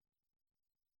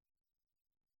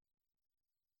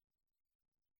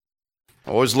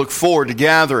I always look forward to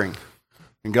gathering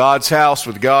in God's house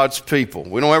with God's people.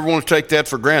 We don't ever want to take that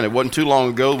for granted. It wasn't too long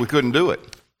ago we couldn't do it.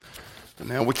 And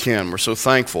now we can. We're so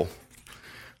thankful.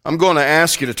 I'm going to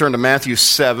ask you to turn to Matthew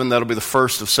 7. That'll be the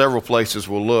first of several places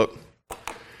we'll look.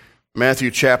 Matthew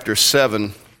chapter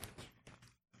 7.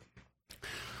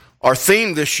 Our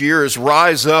theme this year is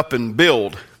Rise Up and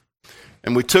Build.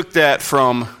 And we took that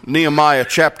from Nehemiah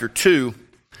chapter 2.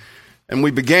 And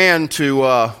we began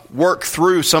to work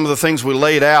through some of the things we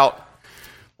laid out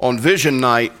on Vision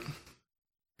Night.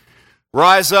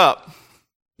 Rise up.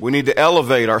 We need to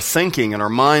elevate our thinking and our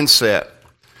mindset.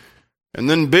 And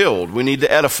then build. We need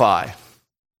to edify.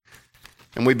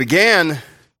 And we began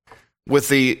with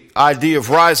the idea of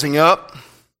rising up,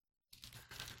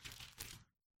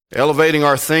 elevating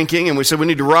our thinking, and we said we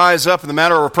need to rise up in the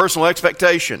matter of our personal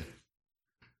expectation.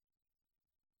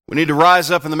 We need to rise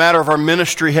up in the matter of our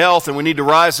ministry health, and we need to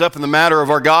rise up in the matter of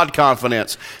our God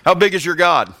confidence. How big is your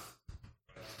God?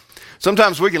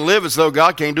 Sometimes we can live as though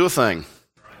God can't do a thing.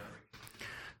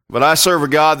 But I serve a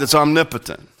God that's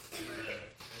omnipotent.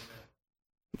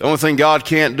 The only thing God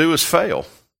can't do is fail.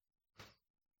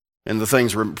 And the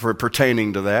things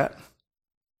pertaining to that.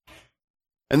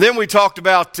 And then we talked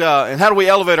about, and how do we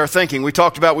elevate our thinking? We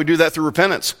talked about we do that through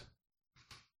repentance.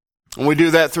 And we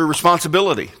do that through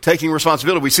responsibility, taking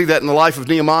responsibility. We see that in the life of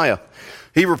Nehemiah.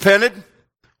 He repented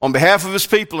on behalf of his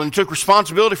people and took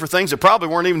responsibility for things that probably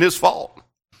weren't even his fault.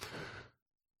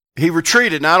 He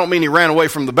retreated. Now, I don't mean he ran away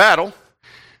from the battle.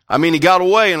 I mean he got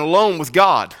away and alone with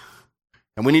God.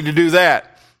 And we need to do that.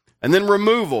 And then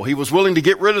removal. He was willing to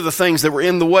get rid of the things that were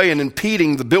in the way and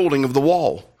impeding the building of the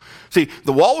wall. See,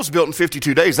 the wall was built in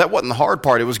 52 days. That wasn't the hard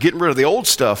part. It was getting rid of the old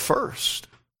stuff first.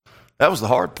 That was the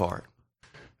hard part.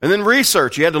 And then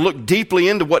research. He had to look deeply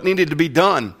into what needed to be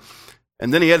done.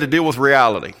 And then he had to deal with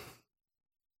reality.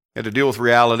 He had to deal with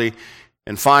reality.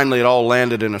 And finally, it all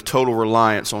landed in a total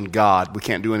reliance on God. We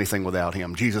can't do anything without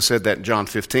Him. Jesus said that in John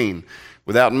 15.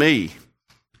 Without me,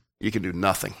 you can do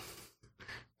nothing.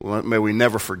 May we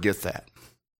never forget that.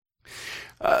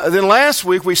 Then last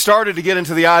week, we started to get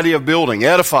into the idea of building,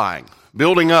 edifying,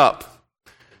 building up.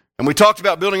 And we talked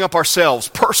about building up ourselves,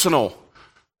 personal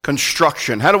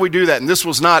construction. How do we do that? And this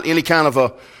was not any kind of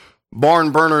a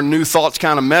barn burner, new thoughts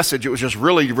kind of message. It was just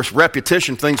really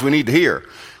repetition, things we need to hear.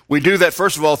 We do that,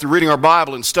 first of all, through reading our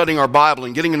Bible and studying our Bible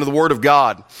and getting into the Word of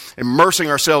God, immersing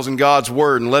ourselves in God's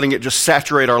Word and letting it just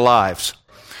saturate our lives.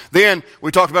 Then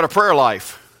we talked about our prayer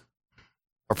life.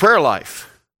 Our prayer life.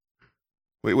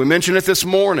 We mentioned it this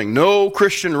morning. No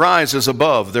Christian rises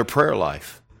above their prayer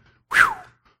life. Whew,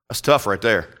 that's tough right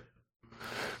there.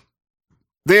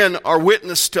 Then our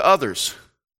witness to others.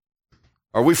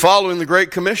 Are we following the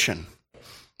Great Commission?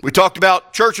 We talked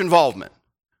about church involvement.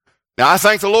 Now, I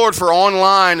thank the Lord for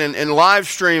online and live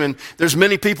stream, and there's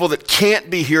many people that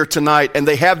can't be here tonight, and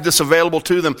they have this available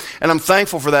to them, and I'm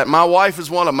thankful for that. My wife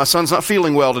is one of them. My son's not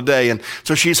feeling well today, and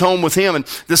so she's home with him, and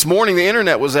this morning the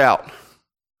internet was out.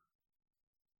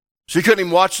 She couldn't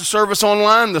even watch the service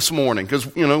online this morning,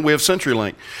 because, we have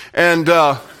CenturyLink, and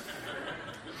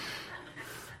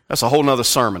that's a whole nother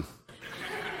sermon.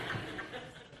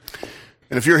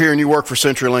 And if you're here and you work for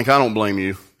CenturyLink, I don't blame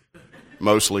you,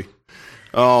 mostly.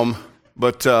 Or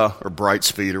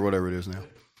Brightspeed or whatever it is now.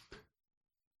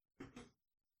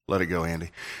 Let it go,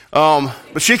 Andy.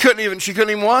 But she couldn't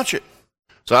even watch it.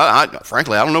 So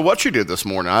frankly, I don't know what she did this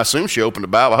morning. I assume she opened the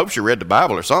Bible. I hope she read the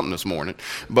Bible or something this morning.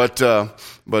 But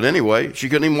anyway, she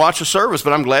couldn't even watch the service,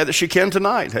 but I'm glad that she can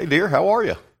tonight. Hey dear, how are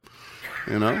you?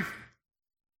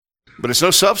 But it's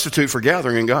no substitute for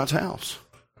gathering in God's house.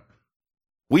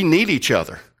 We need each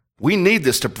other. We need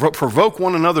this to provoke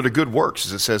one another to good works,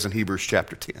 as it says in Hebrews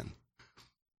chapter 10.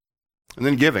 And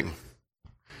then giving. And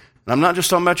I'm not just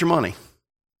talking about your money.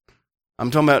 I'm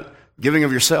talking about giving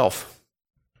of yourself,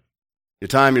 your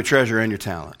time, your treasure, and your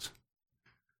talents.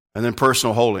 And then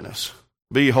personal holiness.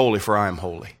 Be holy, for I am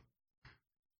holy.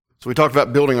 So we talked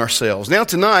about building ourselves. Now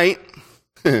tonight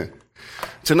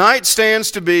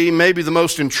stands to be maybe the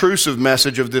most intrusive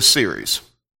message of this series.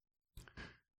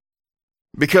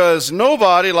 Because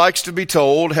nobody likes to be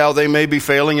told how they may be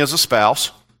failing as a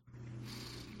spouse.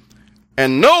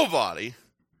 And nobody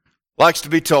likes to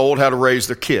be told how to raise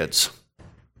their kids.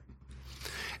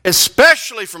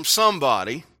 Especially from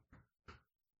somebody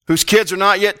whose kids are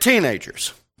not yet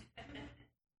teenagers.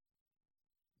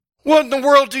 What in the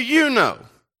world do you know?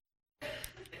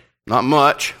 Not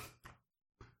much.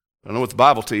 I don't know what the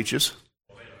Bible teaches.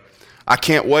 I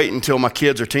can't wait until my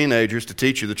kids are teenagers to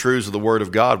teach you the truths of the Word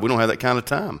of God. We don't have that kind of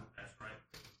time.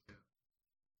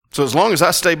 So as long as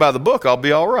I stay by the book, I'll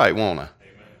be all right, won't I?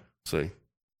 See,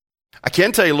 I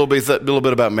can tell you a little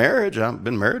bit about marriage. I've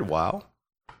been married a while.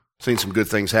 Seen some good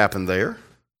things happen there.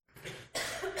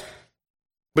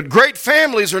 But great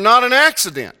families are not an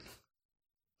accident.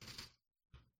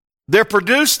 They're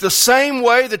produced the same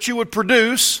way that you would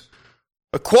produce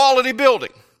a quality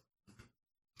building.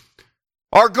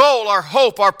 Our goal, our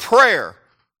hope, our prayer,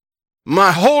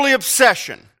 my holy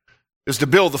obsession is to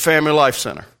build the Family Life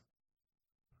Center.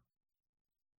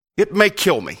 It may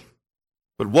kill me,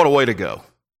 but what a way to go.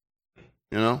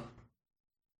 You know?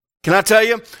 Can I tell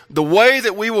you, the way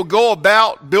that we will go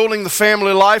about building the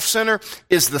Family Life Center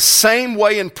is the same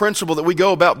way in principle that we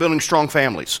go about building strong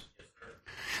families.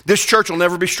 This church will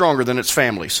never be stronger than its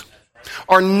families.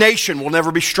 Our nation will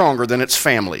never be stronger than its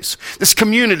families. This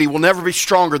community will never be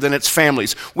stronger than its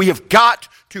families. We have got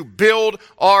to build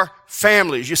our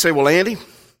families. You say, well, Andy,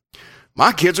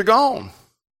 my kids are gone.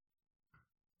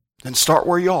 Then start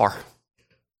where you are.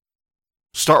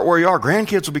 Start where you are.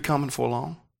 Grandkids will be coming for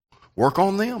long. Work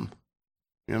on them,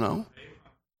 you know.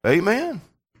 Amen.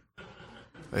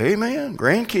 Amen.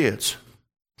 Grandkids.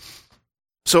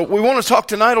 So we want to talk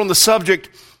tonight on the subject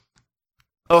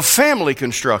of family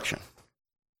construction.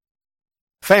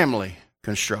 Family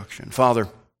construction. Father,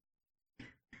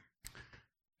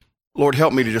 Lord,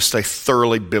 help me to just stay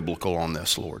thoroughly biblical on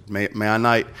this, Lord. May I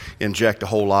not inject a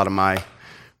whole lot of my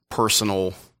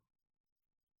personal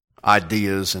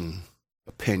ideas and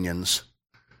opinions.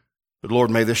 But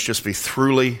Lord, may this just be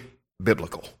truly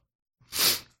biblical.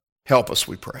 Help us,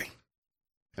 we pray.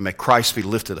 And may Christ be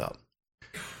lifted up.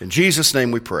 In Jesus'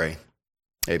 name we pray.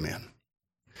 Amen.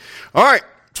 All right,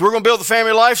 so we're going to build the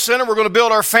Family Life Center. We're going to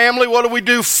build our family. What do we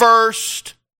do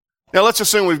first? Now, let's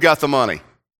assume we've got the money.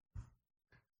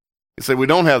 You say, we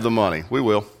don't have the money. We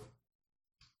will.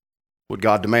 What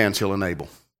God demands, He'll enable.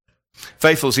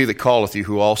 Faithful is He that calleth you,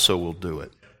 who also will do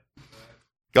it.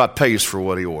 God pays for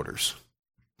what He orders.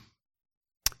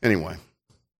 Anyway,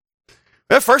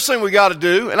 the first thing we got to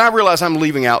do, and I realize I'm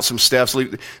leaving out some steps,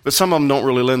 but some of them don't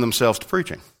really lend themselves to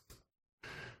preaching.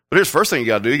 But here's the first thing you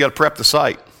got to do. You got to prep the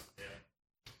site.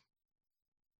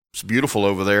 It's beautiful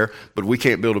over there, but we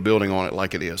can't build a building on it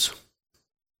like it is.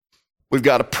 We've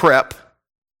got to prep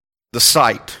the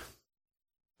site.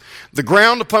 The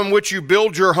ground upon which you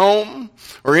build your home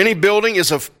or any building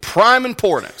is of prime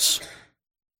importance.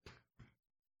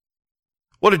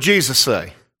 What did Jesus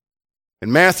say?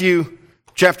 In Matthew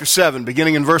chapter 7,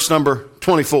 beginning in verse number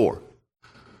 24.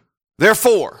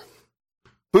 Therefore,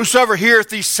 whosoever heareth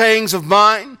these sayings of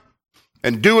mine,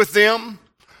 and doeth them,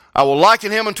 I will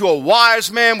liken him unto a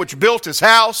wise man which built his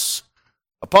house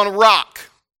upon a rock.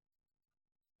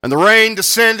 And the rain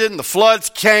descended, and the floods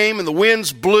came, and the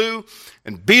winds blew,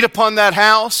 and beat upon that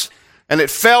house, and it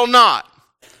fell not,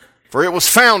 for it was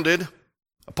founded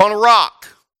upon a rock.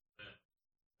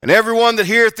 And everyone that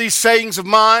heareth these sayings of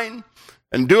mine,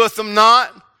 and doeth them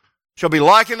not, shall be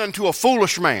likened unto a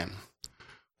foolish man,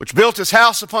 which built his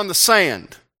house upon the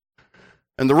sand.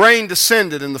 And the rain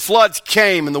descended, and the floods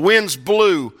came, and the winds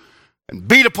blew, and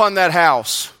beat upon that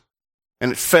house, and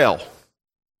it fell.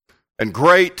 And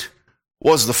great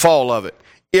was the fall of it.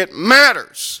 It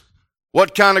matters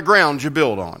what kind of ground you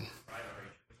build on.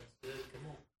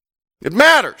 It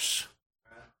matters.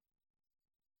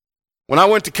 When I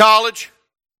went to college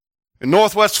in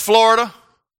Northwest Florida,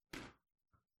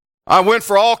 I went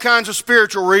for all kinds of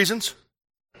spiritual reasons.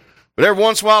 But every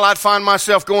once in a while, I'd find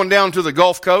myself going down to the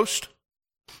Gulf Coast.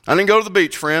 I didn't go to the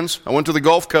beach, friends. I went to the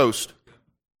Gulf Coast.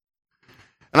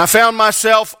 And I found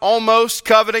myself almost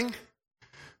coveting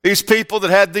these people that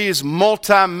had these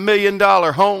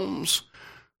multi-million-dollar homes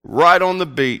right on the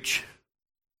beach.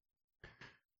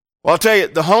 Well, I'll tell you,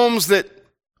 the homes that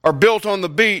are built on the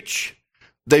beach,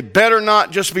 they better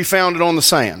not just be founded on the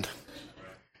sand.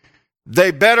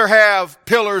 They better have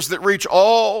pillars that reach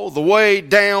all the way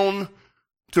down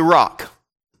to rock.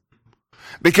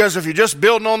 Because if you're just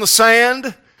building on the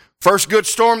sand, first good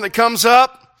storm that comes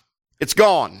up, it's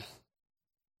gone.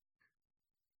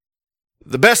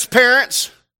 The best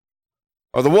parents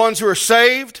are the ones who are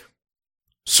saved,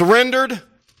 surrendered,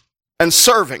 and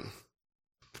serving.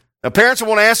 Now, parents, I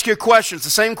want to ask you a question. It's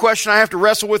the same question I have to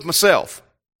wrestle with myself.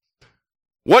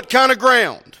 What kind of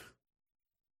ground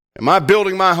am I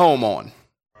building my home on?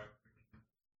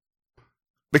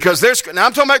 Because now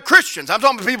I'm talking about Christians. I'm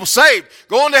talking about people saved,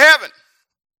 going to heaven.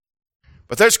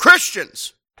 But there's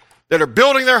Christians that are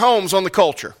building their homes on the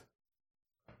culture.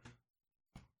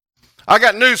 I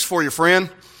got news for you, friend.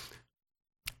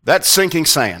 That's sinking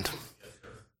sand.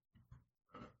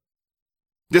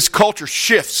 This culture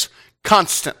shifts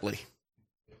constantly.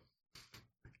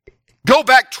 Go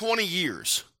back 20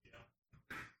 years.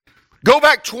 Go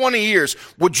back 20 years.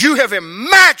 Would you have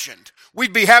imagined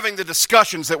we'd be having the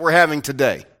discussions that we're having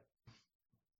today?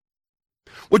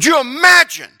 Would you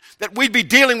imagine that we'd be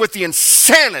dealing with the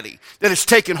insanity that has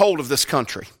taken hold of this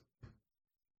country?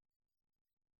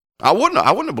 I wouldn't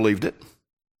have believed it.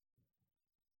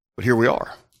 But here we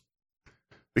are.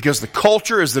 Because the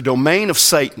culture is the domain of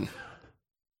Satan.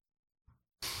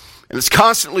 And it's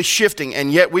constantly shifting,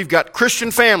 and yet we've got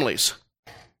Christian families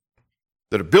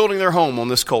that are building their home on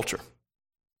this culture.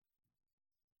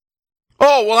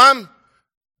 Oh, well,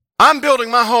 I'm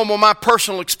building my home on my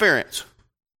personal experience.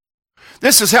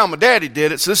 This is how my daddy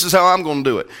did it, so this is how I'm going to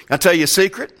do it. Can I tell you a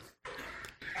secret?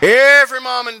 Every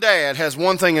mom and dad has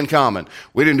one thing in common.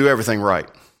 We didn't do everything right.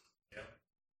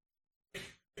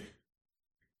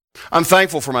 I'm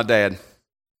thankful for my dad.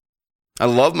 I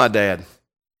love my dad.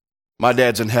 My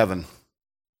dad's in heaven.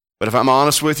 But if I'm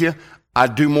honest with you,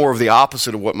 I'd do more of the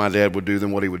opposite of what my dad would do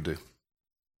than what he would do.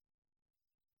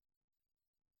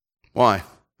 Why?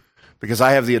 Because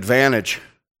I have the advantage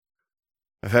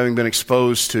of having been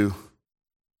exposed to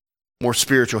more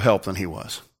spiritual help than he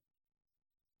was.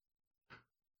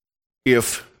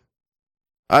 If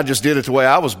I just did it the way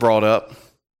I was brought up,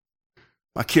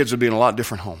 my kids would be in a lot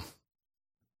different home.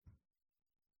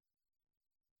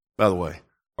 By the way,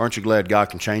 aren't you glad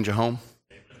God can change a home?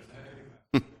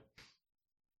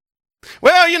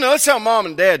 Well, that's how mom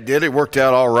and dad did it. It worked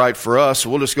out all right for us, so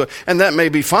we'll just go. And that may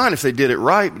be fine if they did it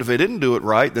right, but if they didn't do it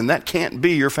right, then that can't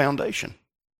be your foundation.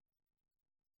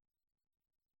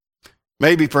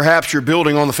 Maybe perhaps you're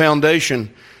building on the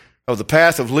foundation of the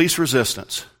path of least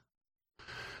resistance.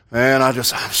 And I'm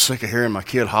sick of hearing my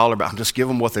kid holler about, just give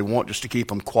them what they want just to keep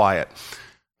them quiet.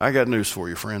 I got news for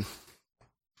you, friend.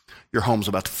 Your home's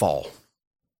about to fall,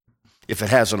 if it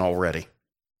hasn't already.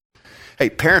 Hey,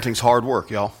 parenting's hard work,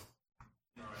 y'all.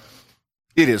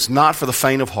 It is not for the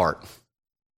faint of heart.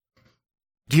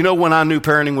 Do you know when I knew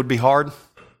parenting would be hard?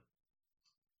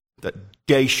 The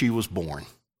day she was born.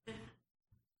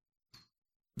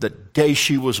 The day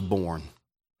she was born.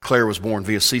 Claire was born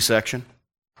via C-section.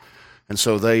 And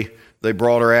so they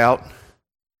brought her out,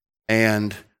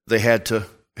 and they had to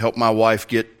help my wife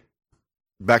get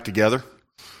back together.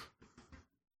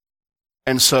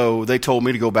 And so they told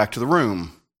me to go back to the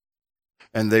room.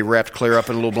 And they wrapped Claire up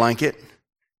in a little blanket,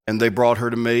 and they brought her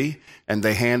to me, and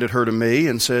they handed her to me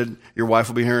and said, your wife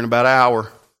will be here in about an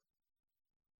hour.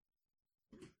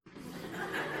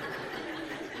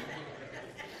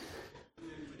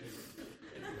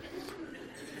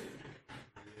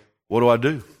 What do I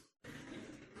do?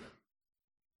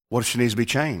 What if she needs to be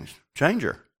changed? Change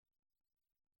her.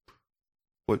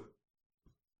 What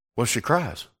if she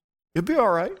cries? It'll be all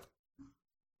right.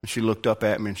 And she looked up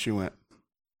at me and she went,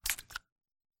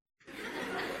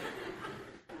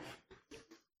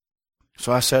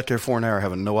 So I sat there for an hour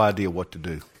having no idea what to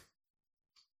do.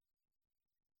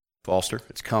 Foster,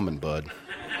 it's coming, bud.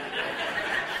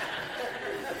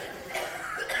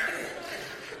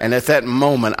 And at that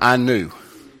moment, I knew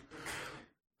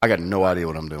I got no idea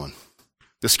what I'm doing.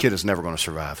 This kid is never going to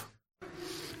survive.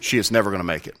 She is never going to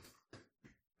make it.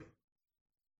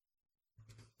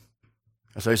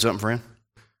 I'll tell you something, friend.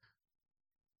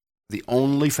 The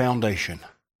only foundation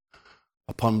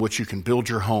upon which you can build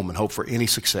your home and hope for any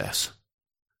success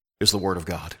is the Word of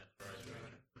God.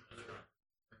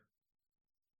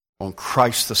 On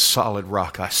Christ the solid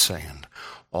rock I stand.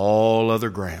 All other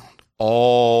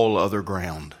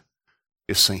ground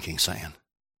is sinking sand.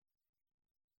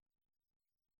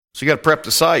 So you got to prep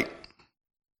the site.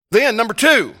 Then, number 2,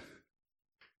 you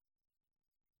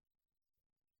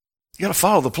got to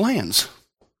follow the plans.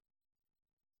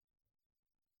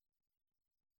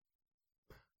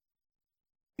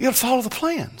 You got to follow the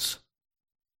plans.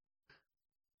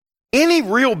 Any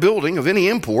real building of any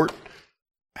import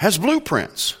has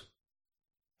blueprints,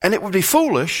 and it would be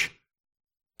foolish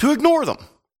to ignore them.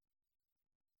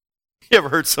 You ever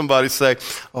heard somebody say,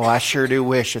 "Oh, I sure do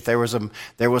wish that there was an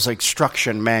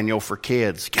instruction manual for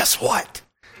kids." Guess what?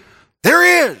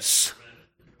 There is.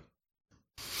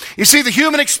 You see, the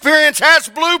human experience has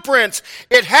blueprints.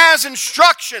 It has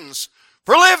instructions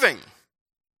for living.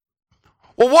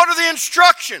 Well, what are the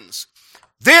instructions?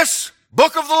 This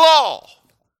book of the law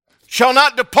shall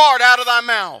not depart out of thy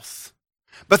mouth,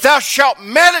 but thou shalt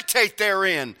meditate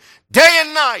therein day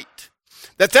and night,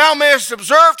 that thou mayest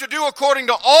observe to do according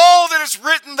to all that is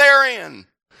written therein.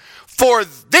 For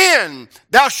then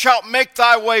thou shalt make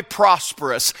thy way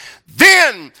prosperous.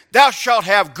 Then thou shalt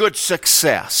have good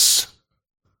success.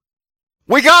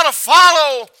 We got to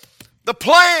follow the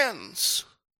plans.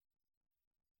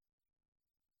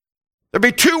 There'd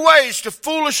be 2 ways to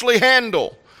foolishly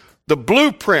handle the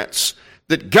blueprints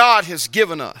that God has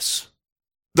given us.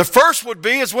 The first would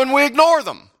be is when we ignore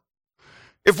them.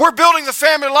 If we're building the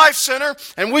Family Life Center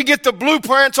and we get the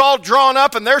blueprints all drawn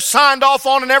up and they're signed off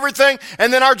on and everything,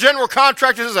 and then our general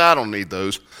contractor says, I don't need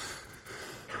those.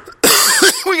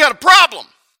 We got a problem.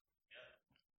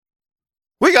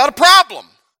 We got a problem.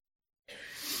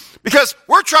 Because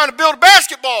we're trying to build a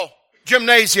basketball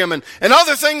gymnasium and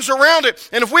other things around it.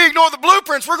 And if we ignore the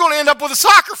blueprints, we're going to end up with a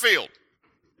soccer field.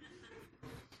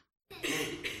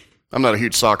 I'm not a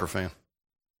huge soccer fan.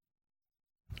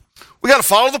 We got to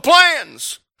follow the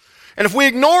plans. And if we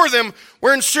ignore them,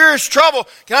 we're in serious trouble.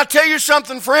 Can I tell you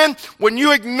something, friend? When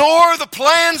you ignore the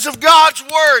plans of God's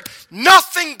Word,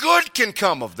 nothing good can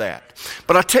come of that.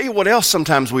 But I tell you what else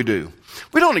sometimes we do.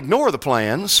 We don't ignore the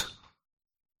plans.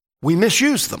 We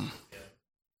misuse them.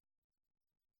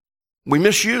 We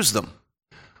misuse them.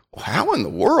 Well, how in the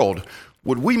world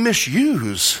would we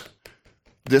misuse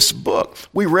this book?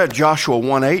 We read Joshua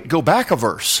 1:8. Go back a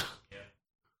verse.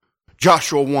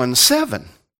 Joshua 1:7.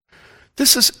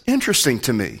 This is interesting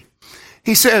to me.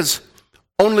 He says,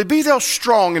 only be thou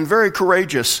strong and very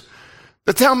courageous,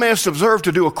 that thou mayest observe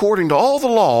to do according to all the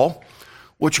law,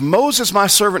 which Moses my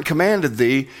servant commanded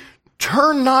thee.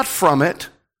 Turn not from it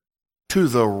to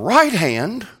the right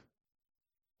hand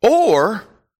or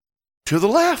to the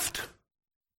left,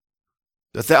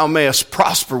 that thou mayest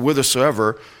prosper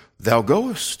whithersoever thou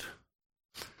goest.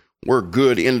 We're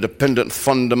good, independent,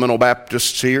 fundamental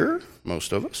Baptists here,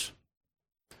 most of us.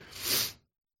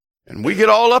 And we get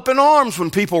all up in arms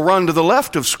when people run to the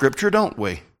left of Scripture, don't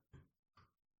we?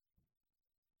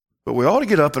 But we ought to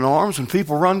get up in arms when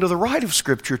people run to the right of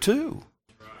Scripture too.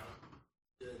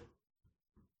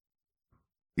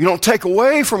 You don't take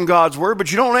away from God's Word,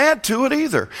 but you don't add to it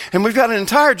either. And we've got an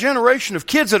entire generation of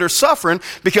kids that are suffering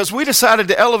because we decided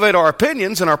to elevate our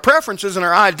opinions and our preferences and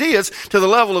our ideas to the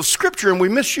level of Scripture, and we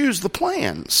misuse the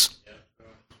plans.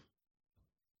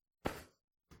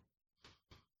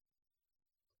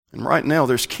 And right now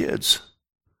there's kids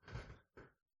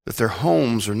that their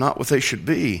homes are not what they should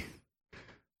be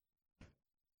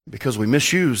because we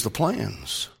misuse the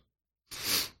plans.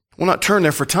 We'll not turn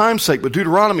there for time's sake, but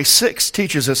Deuteronomy 6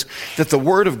 teaches us that the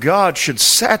Word of God should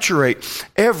saturate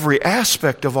every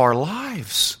aspect of our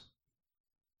lives.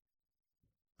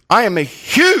 I am I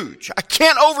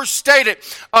can't overstate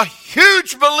it, a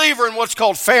huge believer in what's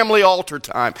called family altar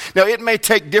time. Now, it may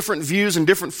take different views and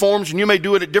different forms, and you may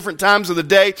do it at different times of the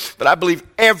day, but I believe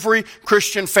every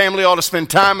Christian family ought to spend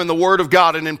time in the Word of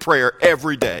God and in prayer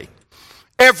every day.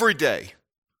 Every day.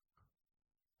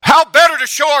 How better to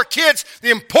show our kids the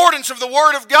importance of the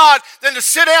Word of God than to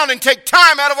sit down and take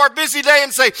time out of our busy day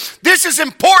and say, this is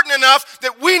important enough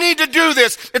that we need to do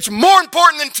this. It's more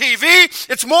important than TV.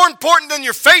 It's more important than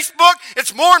your Facebook.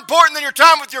 It's more important than your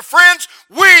time with your friends.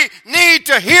 We need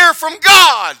to hear from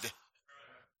God.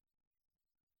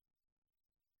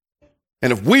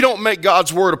 And if we don't make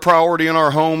God's Word a priority in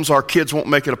our homes, our kids won't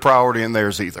make it a priority in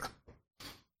theirs either.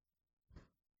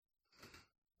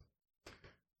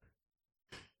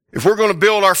 If we're going to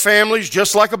build our families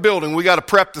just like a building, we got to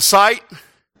prep the site.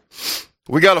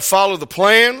 We got to follow the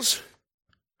plans.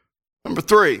 Number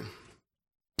 3, I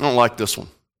don't like this one.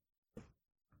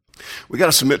 We got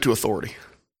to submit to authority.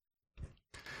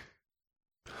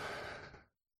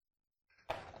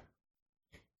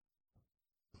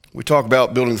 We talk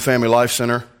about building the Family Life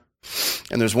Center,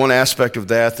 and there's one aspect of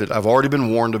that I've already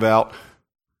been warned about.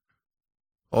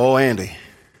 Oh, Andy,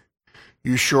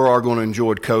 you sure are going to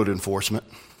enjoy code enforcement.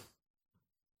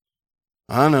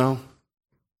 I know.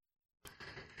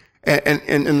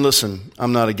 And listen,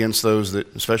 I'm not against those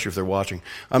that, especially if they're watching,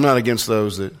 I'm not against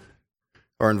those that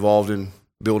are involved in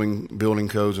building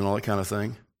codes and all that kind of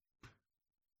thing.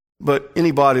 But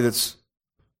anybody that's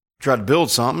tried to build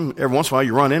something, every once in a while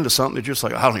you run into something that's just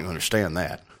like, I don't even understand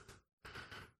that.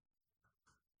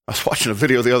 I was watching a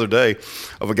video the other day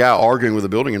of a guy arguing with a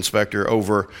building inspector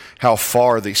over how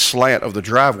far the slant of the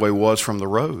driveway was from the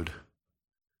road.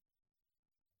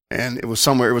 And it was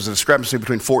a discrepancy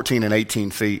between 14 and 18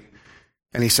 feet.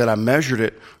 And he said, I measured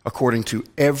it according to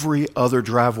every other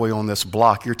driveway on this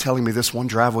block. You're telling me this one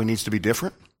driveway needs to be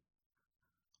different?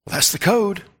 Well, that's the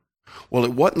code. Well,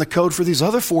 it wasn't the code for these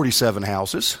other 47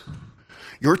 houses.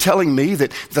 You're telling me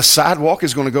that the sidewalk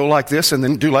is going to go like this and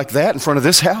then do like that in front of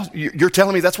this house? You're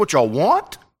telling me that's what y'all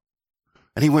want?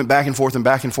 And he went back and forth, and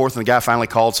the guy finally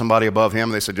called somebody above him,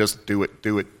 and they said, just do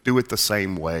it the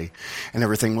same way. And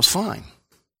everything was fine.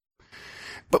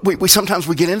 But we sometimes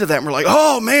we get into that and we're like,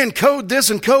 oh man, code this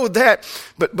and code that.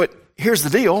 But here's the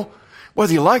deal.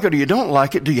 Whether you like it or you don't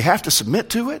like it, do you have to submit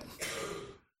to it?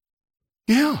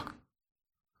 Yeah.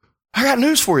 I got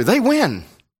news for you. They win.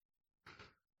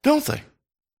 Don't they?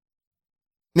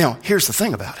 Now, here's the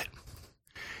thing about it.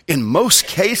 In most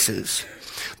cases,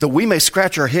 Though we may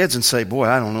scratch our heads and say, boy,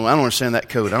 I don't know. I don't understand that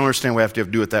code. I don't understand why we have to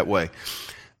do it that way.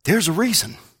 There's a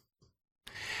reason.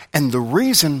 And the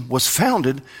reason was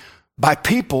founded by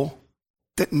people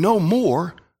that know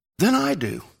more than I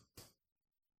do.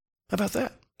 How about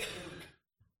that?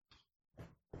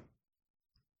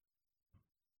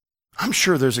 I'm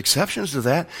sure there's exceptions to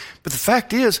that, but the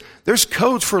fact is, there's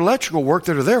codes for electrical work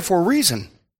that are there for a reason.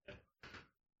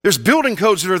 There's building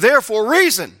codes that are there for a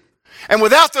reason. And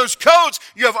without those codes,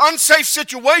 you have unsafe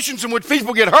situations in which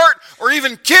people get hurt or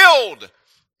even killed.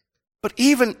 But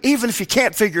even if you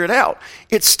can't figure it out,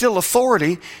 it's still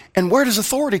authority. And where does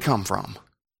authority come from?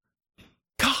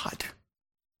 God.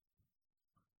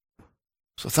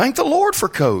 So thank the Lord for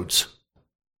codes.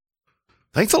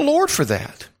 Thank the Lord for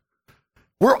that.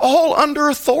 We're all under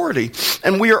authority,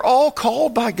 and we are all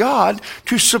called by God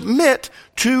to submit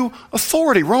to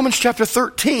authority. Romans chapter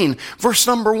 13, verse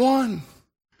number 1.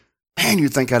 Man,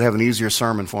 you'd think I'd have an easier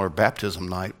sermon for a baptism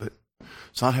night, but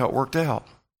it's not how it worked out.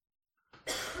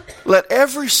 Let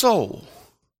every soul,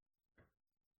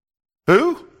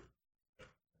 who?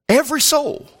 Every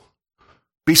soul,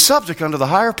 be subject unto the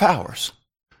higher powers,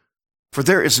 for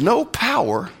there is no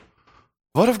power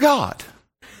but of God.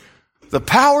 The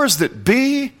powers that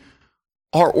be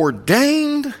are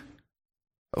ordained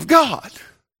of God.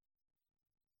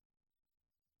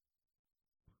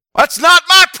 That's not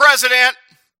my president.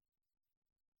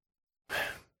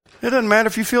 It doesn't matter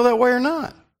if you feel that way or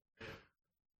not.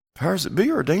 Powers that be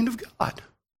are ordained of God.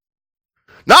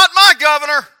 Not my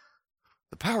governor.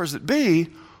 The powers that be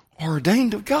are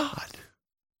ordained of God.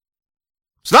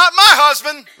 It's not my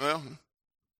husband. Well,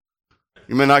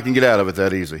 you may not can get out of it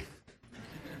that easy.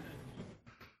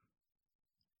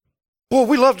 Well,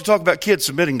 we love to talk about kids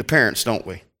submitting to parents, don't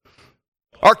we?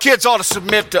 Our kids ought to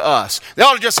submit to us. They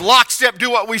ought to just lockstep do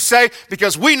what we say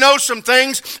because we know some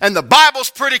things and the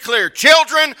Bible's pretty clear.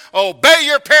 Children, obey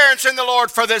your parents in the Lord,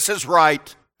 for this is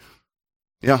right.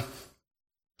 Yeah,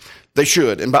 they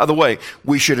should. And by the way,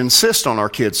 we should insist on our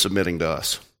kids submitting to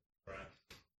us.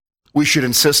 We should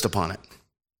insist upon it.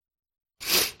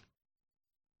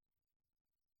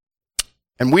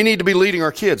 And we need to be leading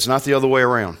our kids, not the other way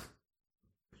around.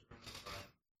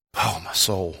 Oh, my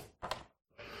soul.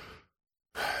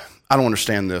 I don't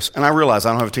understand this. And I realize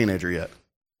I don't have a teenager yet.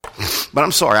 But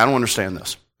I'm sorry, I don't understand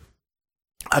this.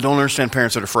 I don't understand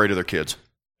parents that are afraid of their kids.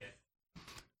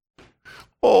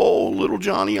 Oh, little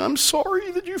Johnny, I'm sorry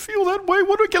that you feel that way.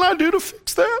 What can I do to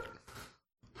fix that?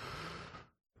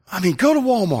 I mean, go to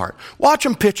Walmart. Watch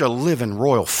them pitch a living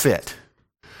royal fit.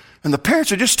 And the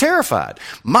parents are just terrified.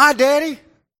 My daddy?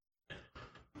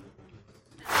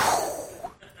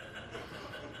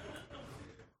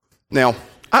 Now,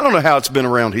 I don't know how it's been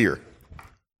around here.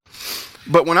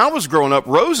 But when I was growing up,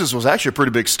 Rose's was actually a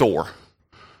pretty big store.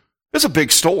 It's a big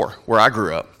store where I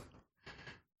grew up.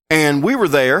 And we were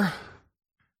there,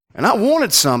 and I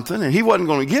wanted something, and he wasn't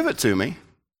going to give it to me.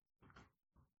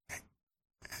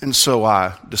 And so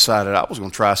I decided I was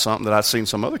going to try something that I'd seen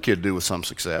some other kid do with some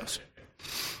success.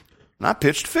 And I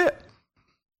pitched fit.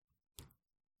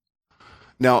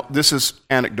 Now, this is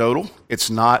anecdotal. It's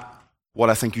not what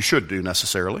I think you should do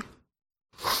necessarily.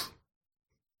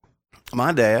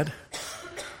 My dad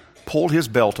pulled his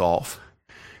belt off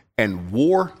and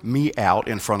wore me out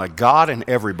in front of God and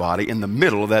everybody in the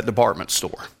middle of that department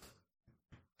store.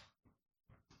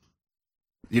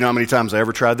 You know how many times I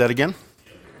ever tried that again?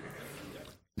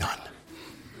 None.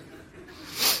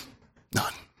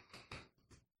 None.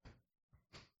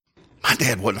 My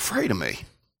dad wasn't afraid of me.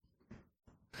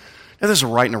 Now, there's a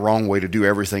right and a wrong way to do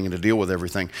everything and to deal with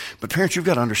everything. But parents, you've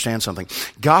got to understand something.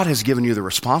 God has given you the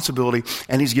responsibility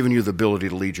and he's given you the ability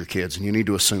to lead your kids, and you need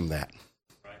to assume that.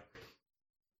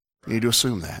 You need to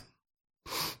assume that.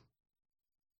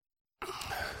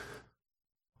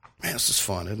 Man, this is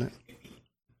fun, isn't it?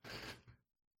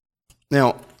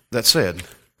 Now, that said,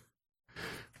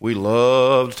 we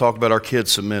love to talk about our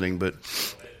kids submitting, but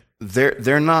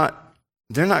they're not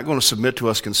going to submit to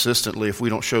us consistently if we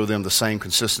don't show them the same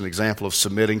consistent example of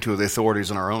submitting to the authorities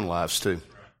in our own lives too.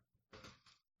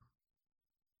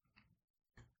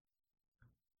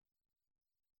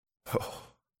 Oh.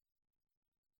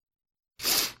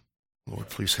 Lord,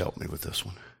 please help me with this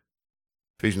one.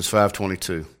 Ephesians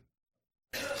 5:22.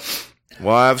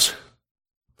 Wives,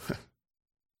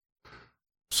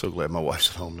 so glad my wife's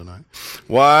at home tonight.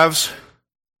 Wives,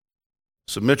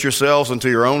 submit yourselves unto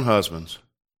your own husbands.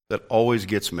 That always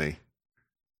gets me,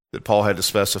 that Paul had to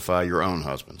specify your own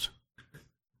husbands.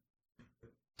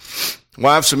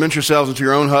 Wives, submit yourselves unto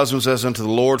your own husbands as unto the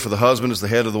Lord, for the husband is the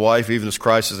head of the wife, even as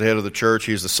Christ is the head of the church.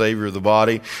 He is the Savior of the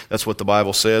body. That's what the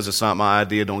Bible says. It's not my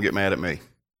idea. Don't get mad at me.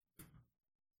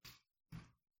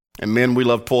 And men, we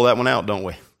love to pull that one out, don't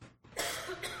we?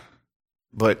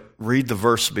 But read the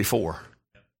verse before.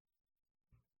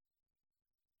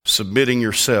 Submitting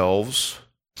yourselves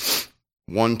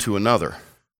one to another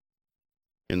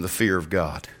in the fear of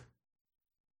God.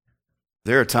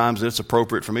 There are times that it's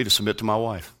appropriate for me to submit to my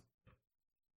wife.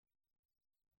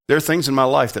 There are things in my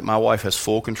life that my wife has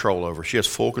full control over. She has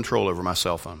full control over my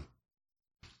cell phone.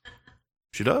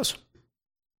 She does.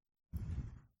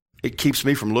 It keeps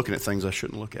me from looking at things I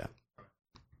shouldn't look at.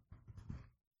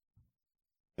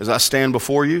 As I stand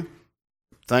before you,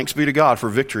 thanks be to God for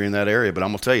victory in that area, but I'm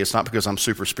going to tell you, it's not because I'm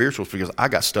super spiritual, it's because I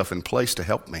got stuff in place to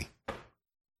help me.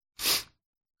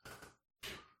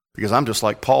 Because I'm just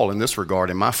like Paul in this regard,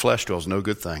 in my flesh dwells no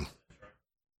good thing.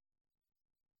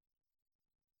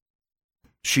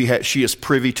 She is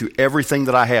privy to everything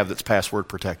that I have that's password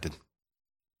protected.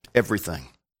 Everything.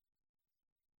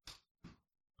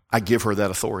 I give her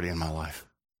that authority in my life.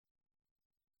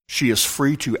 She is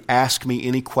free to ask me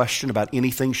any question about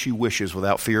anything she wishes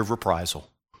without fear of reprisal.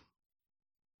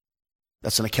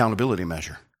 That's an accountability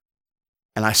measure.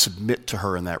 And I submit to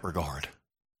her in that regard.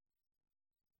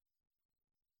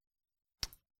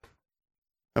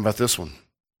 How about this one?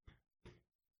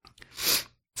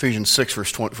 Ephesians 6,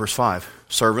 verse 5.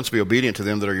 Servants, be obedient to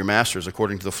them that are your masters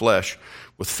according to the flesh,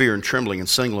 with fear and trembling and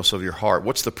singleness of your heart.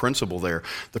 What's the principle there?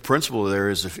 The principle there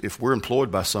is if we're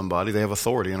employed by somebody, they have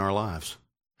authority in our lives.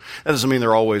 That doesn't mean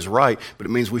they're always right, but it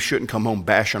means we shouldn't come home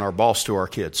bashing our boss to our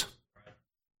kids.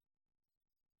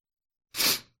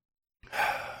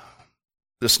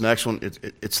 This next one,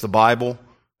 it's the Bible.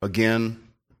 Again,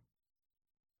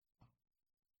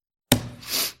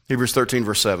 Hebrews 13,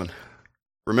 verse 7.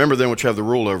 Remember them which have the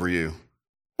rule over you.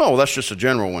 Oh, well, that's just a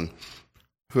general one.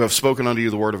 Who have spoken unto you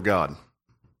the word of God.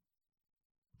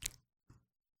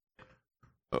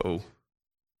 Uh-oh.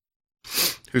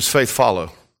 Whose faith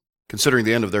follow, considering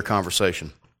the end of their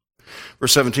conversation.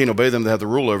 Verse 17, obey them that have the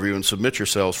rule over you and submit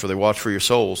yourselves, for they watch for your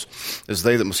souls, as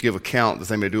they that must give account, that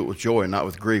they may do it with joy and not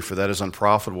with grief, for that is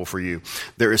unprofitable for you.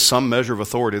 There is some measure of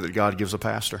authority that God gives a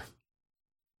pastor.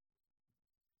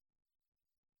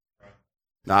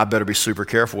 Now, I better be super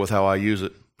careful with how I use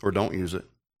it or don't use it.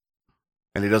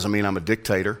 And it doesn't mean I'm a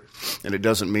dictator, and it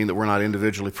doesn't mean that we're not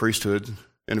individually priesthood,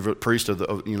 you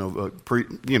know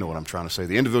what I'm trying to say,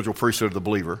 the individual priesthood of the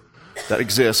believer. That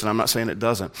exists, and I'm not saying it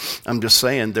doesn't. I'm just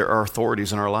saying there are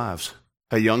authorities in our lives.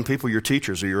 Hey, young people, your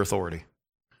teachers are your authority.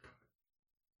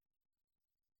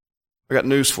 I got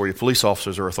news for you. Police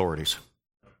officers are authorities.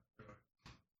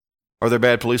 Are there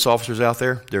bad police officers out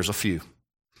there? There's a few,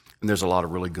 and there's a lot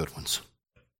of really good ones.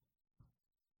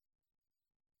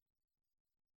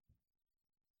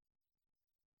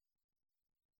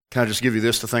 Can I just give you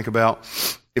this to think about?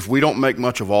 If we don't make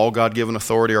much of all God-given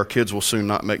authority, our kids will soon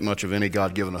not make much of any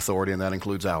God-given authority, and that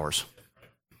includes ours.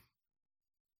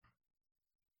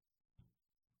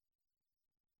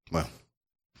 Well,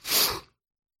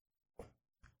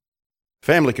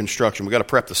 family construction, we've got to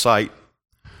prep the site.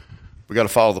 We've got to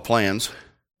follow the plans.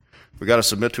 We've got to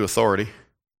submit to authority.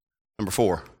 Number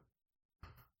 4,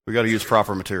 we've got to use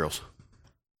proper materials.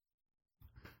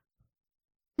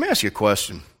 Let me ask you a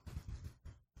question.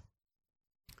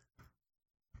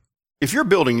 If you're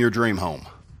building your dream home,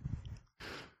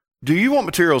 do you want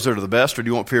materials that are the best, or do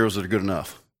you want materials that are good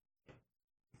enough?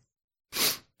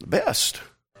 The best.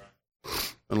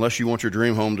 Unless you want your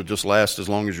dream home to just last as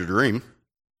long as your dream.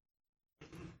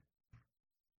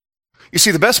 You see,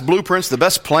 the best blueprints, the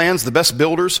best plans, the best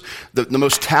builders, the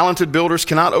most talented builders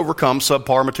cannot overcome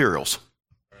subpar materials.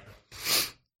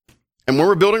 And when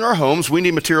we're building our homes, we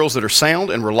need materials that are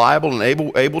sound and reliable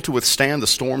and able to withstand the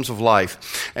storms of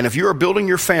life. And if you are building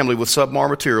your family with subpar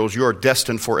materials, you are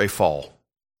destined for a fall.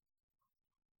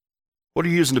 What are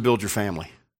you using to build your family?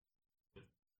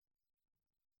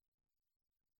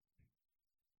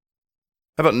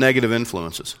 How about negative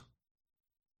influences?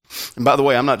 And by the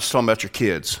way, I'm not just talking about your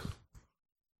kids.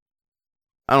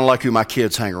 I don't like who my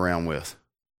kids hang around with.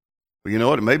 Well, you know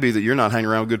what? It may be that you're not hanging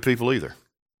around with good people either.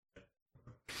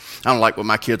 I don't like what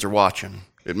my kids are watching.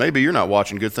 It may be you're not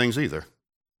watching good things either.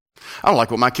 I don't like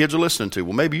what my kids are listening to.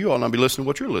 Well, maybe you ought not be listening to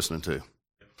what you're listening to.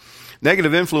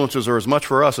 Negative influences are as much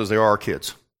for us as they are our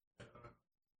kids.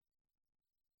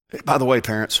 By the way,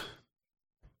 parents,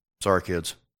 sorry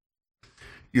kids,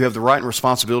 you have the right and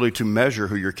responsibility to measure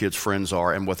who your kids' friends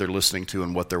are and what they're listening to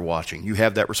and what they're watching. You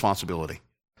have that responsibility.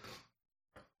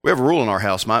 We have a rule in our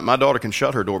house. My daughter can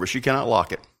shut her door, but she cannot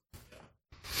lock it.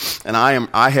 And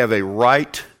I have a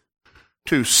right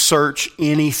to search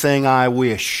anything I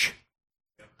wish.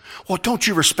 Well, don't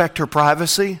you respect her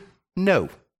privacy? No.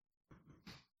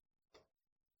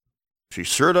 She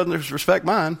sure doesn't respect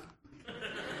mine.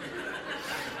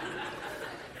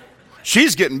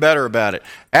 She's getting better about it.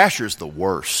 Asher's the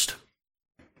worst.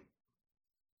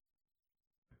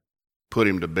 Put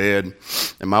him to bed.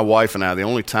 And my wife and I, the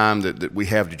only time that we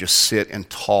have to just sit and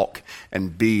talk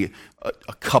and be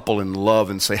a couple in love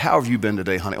and say, how have you been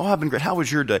today, honey? Oh, I've been great. How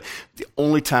was your day? The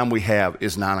only time we have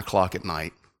is 9 o'clock at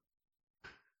night.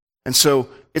 And so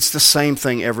it's the same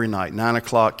thing every night. 9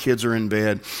 o'clock, kids are in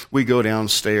bed. We go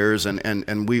downstairs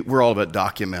and we're all about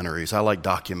documentaries. I like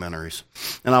documentaries.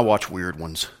 And I watch weird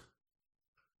ones.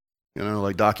 You know,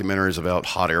 like documentaries about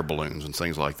hot air balloons and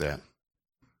things like that.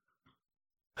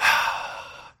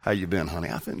 How you been, honey?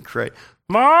 I've been great.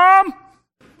 Mom!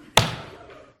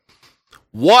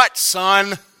 What,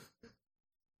 son?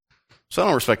 So I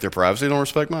don't respect their privacy. They don't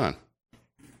respect mine.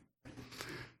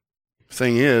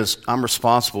 Thing is, I'm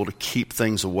responsible to keep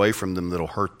things away from them that'll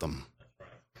hurt them.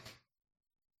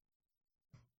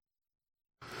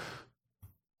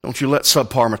 Don't you let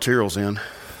subpar materials in.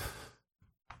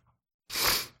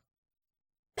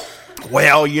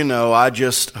 Well, you know,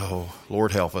 oh,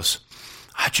 Lord help us.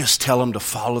 I just tell them to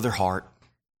follow their heart.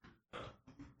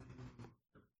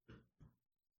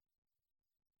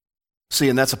 See,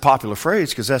 and that's a popular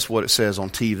phrase because that's what it says on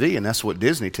TV, and that's what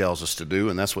Disney tells us to do,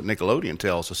 and that's what Nickelodeon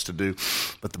tells us to do.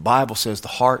 But the Bible says the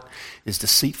heart is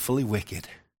deceitfully wicked.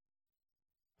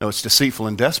 No, it's deceitful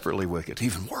and desperately wicked,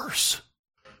 even worse.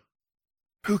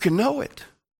 Who can know it?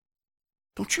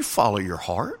 Don't you follow your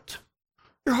heart?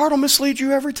 Your heart will mislead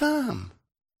you every time.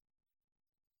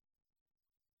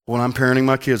 When I'm parenting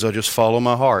my kids, I just follow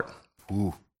my heart.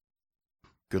 Ooh,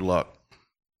 good luck.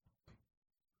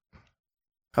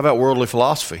 How about worldly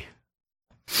philosophy?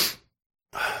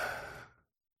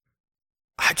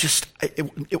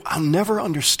 I'll never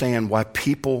understand why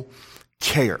people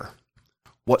care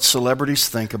what celebrities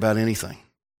think about anything.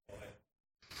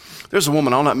 There's a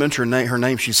woman, I'll not mention her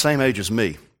name, she's the same age as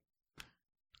me.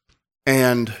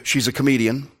 And she's a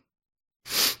comedian.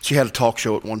 She had a talk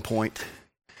show at one point.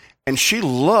 And she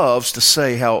loves to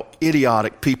say how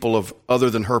idiotic people of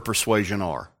other than her persuasion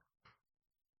are.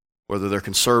 Whether they're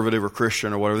conservative or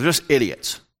Christian or whatever, they're just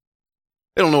idiots.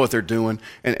 They don't know what they're doing.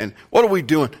 And what are we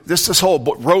doing? This whole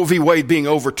Roe v. Wade being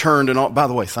overturned and all. By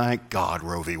the way, thank God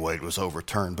Roe v. Wade was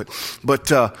overturned. But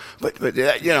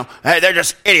you know, they're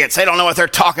just idiots. They don't know what they're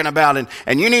talking about.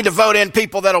 And you need to vote in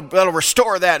people that'll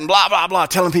restore that and blah, blah, blah,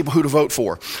 telling people who to vote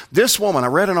for. This woman, I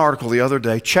read an article the other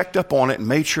day, checked up on it and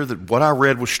made sure that what I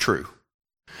read was true.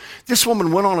 This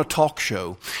woman went on a talk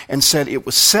show and said it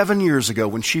was 7 years ago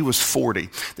when she was 40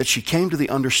 that she came to the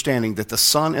understanding that the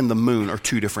sun and the moon are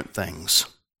two different things.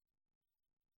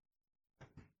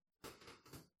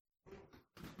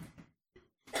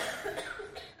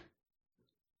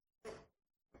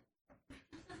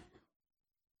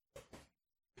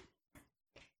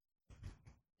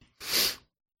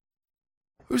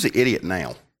 Who's the idiot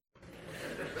now?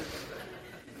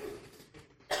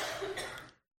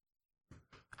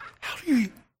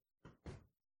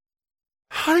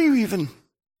 How do you even,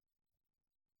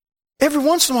 every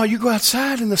once in a while you go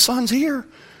outside and the sun's here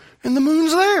and the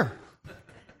moon's there.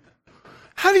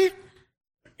 How do you,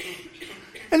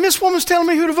 and this woman's telling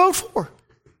me who to vote for.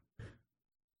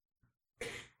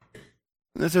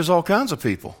 And that there's all kinds of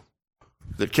people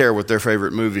that care what their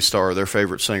favorite movie star or their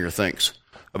favorite singer thinks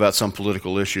about some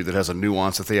political issue that has a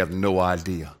nuance that they have no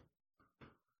idea.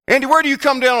 Andy, where do you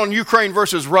come down on Ukraine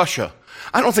versus Russia?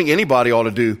 I don't think anybody ought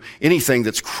to do anything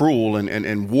that's cruel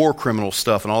and war criminal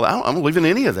stuff and all that. I don't believe in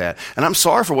any of that. And I'm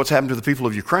sorry for what's happened to the people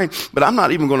of Ukraine, but I'm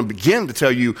not even going to begin to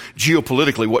tell you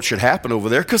geopolitically what should happen over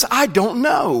there because I don't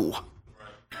know.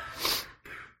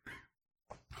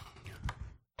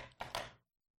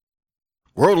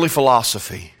 Worldly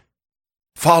philosophy.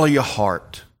 Follow your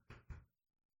heart.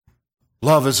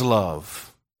 Love is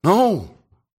love. No.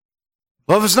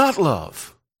 Love is not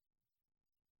love.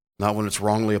 Not when it's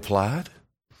wrongly applied.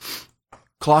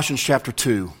 Colossians chapter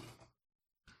 2,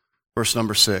 verse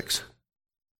number 6.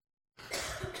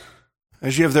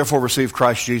 As ye have therefore received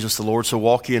Christ Jesus the Lord, so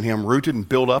walk ye in him, rooted and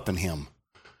built up in him,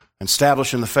 and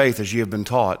established in the faith as ye have been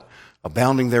taught,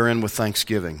 abounding therein with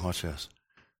thanksgiving. Watch this.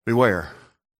 Beware,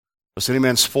 lest any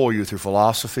man spoil you through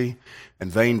philosophy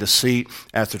and vain deceit,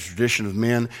 after the tradition of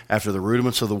men, after the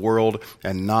rudiments of the world,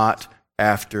 and not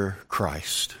after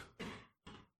Christ.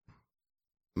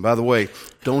 And by the way,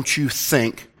 don't you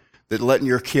think that letting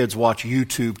your kids watch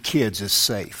YouTube Kids is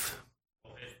safe?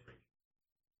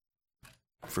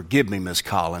 Forgive me, Miss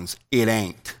Collins, it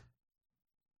ain't.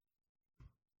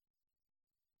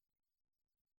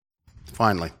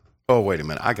 Finally, oh, wait a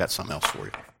minute, I got something else for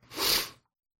you.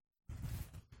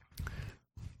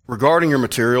 Regarding your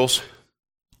materials,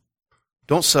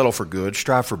 don't settle for good,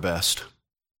 strive for best.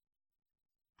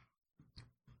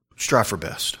 Strive for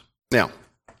best. Now,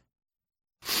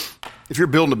 if you're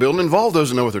building a building, involve those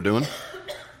who know what they're doing.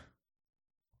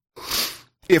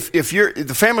 If you're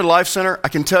the Family Life Center, I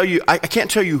can tell you, I can't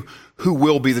tell you who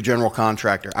will be the general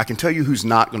contractor. I can tell you who's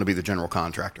not going to be the general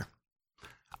contractor.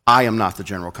 I am not the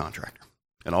general contractor.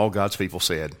 And all God's people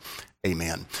said,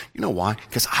 amen. You know why?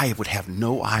 Because I would have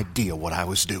no idea what I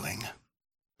was doing.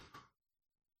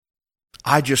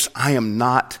 I am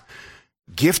not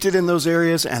gifted in those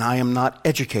areas, and I am not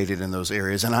educated in those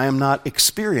areas, and I am not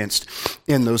experienced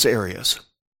in those areas.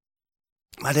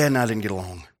 My dad and I didn't get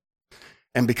along.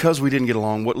 And because we didn't get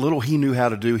along, what little he knew how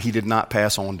to do, he did not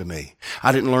pass on to me.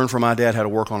 I didn't learn from my dad how to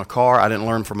work on a car. I didn't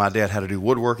learn from my dad how to do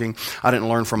woodworking. I didn't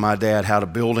learn from my dad how to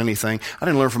build anything. I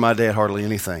didn't learn from my dad hardly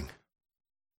anything.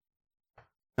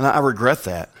 And I regret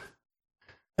that.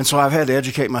 And so I've had to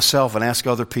educate myself and ask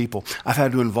other people. I've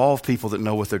had to involve people that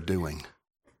know what they're doing.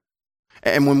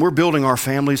 And when we're building our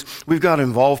families, we've got to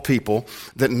involve people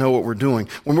that know what we're doing.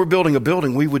 When we're building a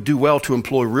building, we would do well to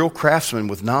employ real craftsmen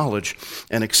with knowledge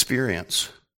and experience.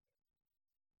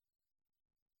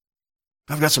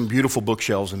 I've got some beautiful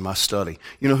bookshelves in my study.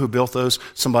 You know who built those?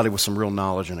 Somebody with some real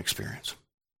knowledge and experience.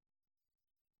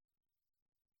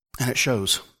 And it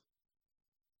shows.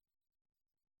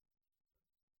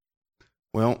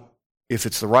 Well, if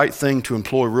it's the right thing to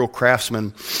employ real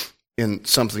craftsmen in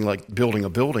something like building a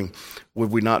building,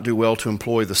 would we not do well to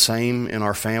employ the same in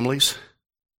our families?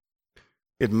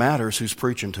 It matters who's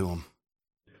preaching to them.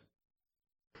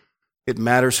 It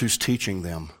matters who's teaching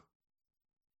them.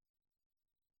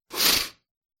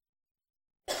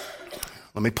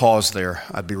 Let me pause there.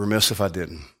 I'd be remiss if I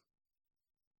didn't.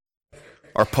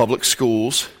 Our public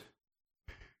schools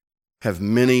have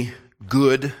many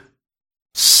good,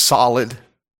 solid,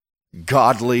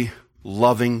 godly,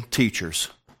 loving teachers.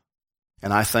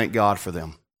 And I thank God for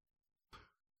them.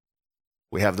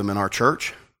 We have them in our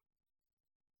church.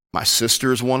 My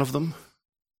sister is one of them,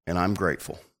 and I'm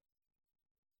grateful.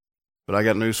 But I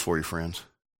got news for you, friends.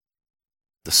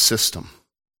 The system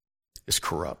is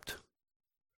corrupt.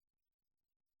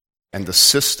 And the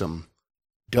system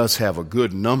does have a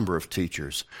good number of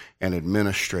teachers and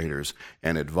administrators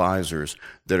and advisors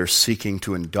that are seeking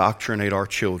to indoctrinate our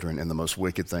children in the most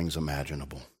wicked things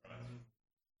imaginable.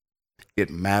 It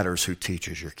matters who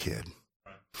teaches your kid.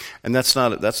 And that's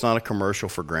not a commercial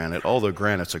for Granite, although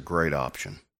Granite's a great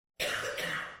option.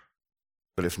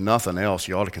 But if nothing else,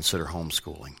 you ought to consider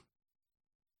homeschooling.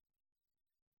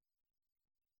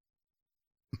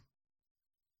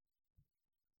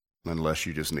 Unless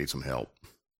you just need some help.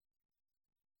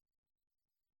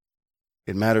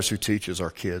 It matters who teaches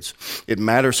our kids. It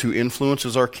matters who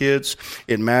influences our kids.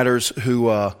 It matters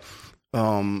who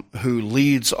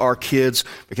leads our kids.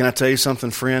 But can I tell you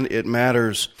something, friend? It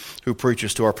matters who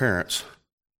preaches to our parents,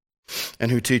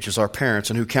 and who teaches our parents,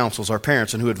 and who counsels our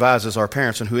parents, and who advises our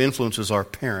parents, and who influences our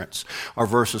parents. Our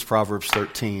verse is Proverbs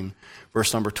 13,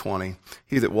 verse number 20.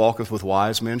 He that walketh with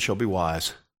wise men shall be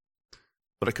wise,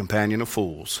 but a companion of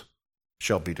fools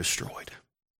shall be destroyed.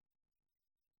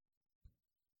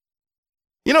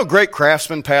 You know, great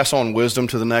craftsmen pass on wisdom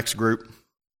to the next group.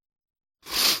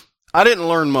 I didn't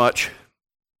learn much,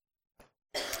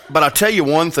 but I'll tell you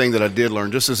one thing that I did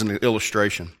learn, just as an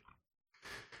illustration.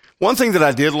 One thing that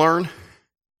I did learn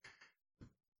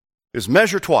is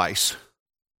measure twice,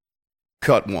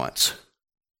 cut once.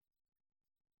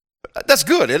 That's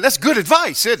good. That's good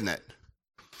advice, isn't it?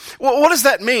 Well, what does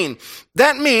that mean?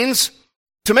 That means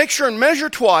to make sure and measure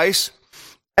twice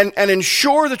and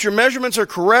ensure that your measurements are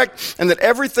correct and that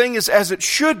everything is as it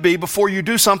should be before you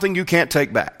do something you can't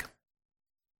take back.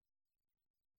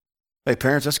 Hey,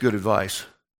 parents, that's good advice.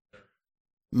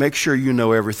 Make sure you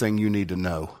know everything you need to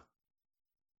know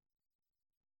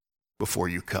before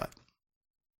you cut.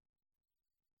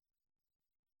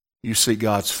 You see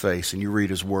God's face and you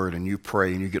read His Word and you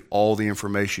pray and you get all the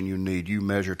information you need. You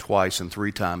measure twice and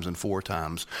 3 times and 4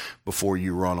 times before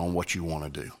you run on what you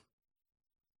want to do.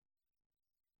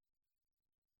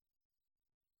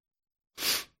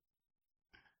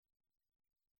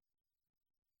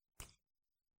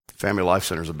 Family Life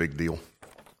Center is a big deal.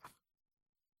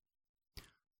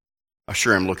 I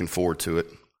sure am looking forward to it.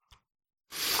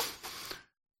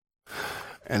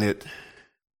 And it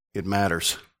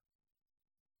matters.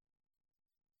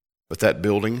 But that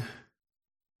building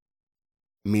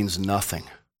means nothing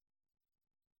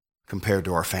compared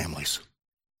to our families.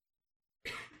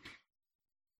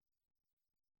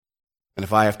 And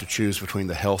if I have to choose between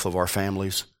the health of our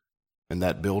families and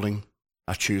that building,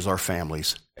 I choose our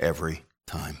families every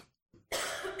time.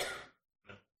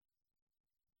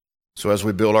 So as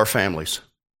we build our families,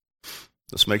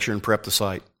 let's make sure and prep the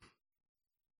site.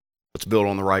 Let's build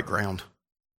on the right ground.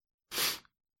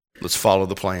 Let's follow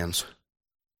the plans.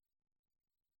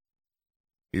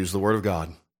 Use the Word of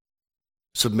God.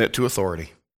 Submit to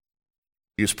authority.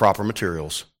 Use proper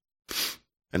materials.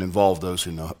 And involve those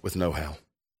who know with know-how.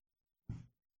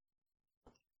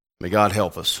 May God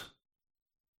help us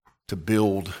to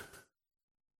build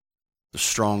the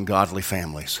strong, godly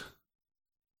families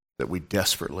that we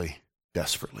desperately,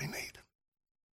 desperately need.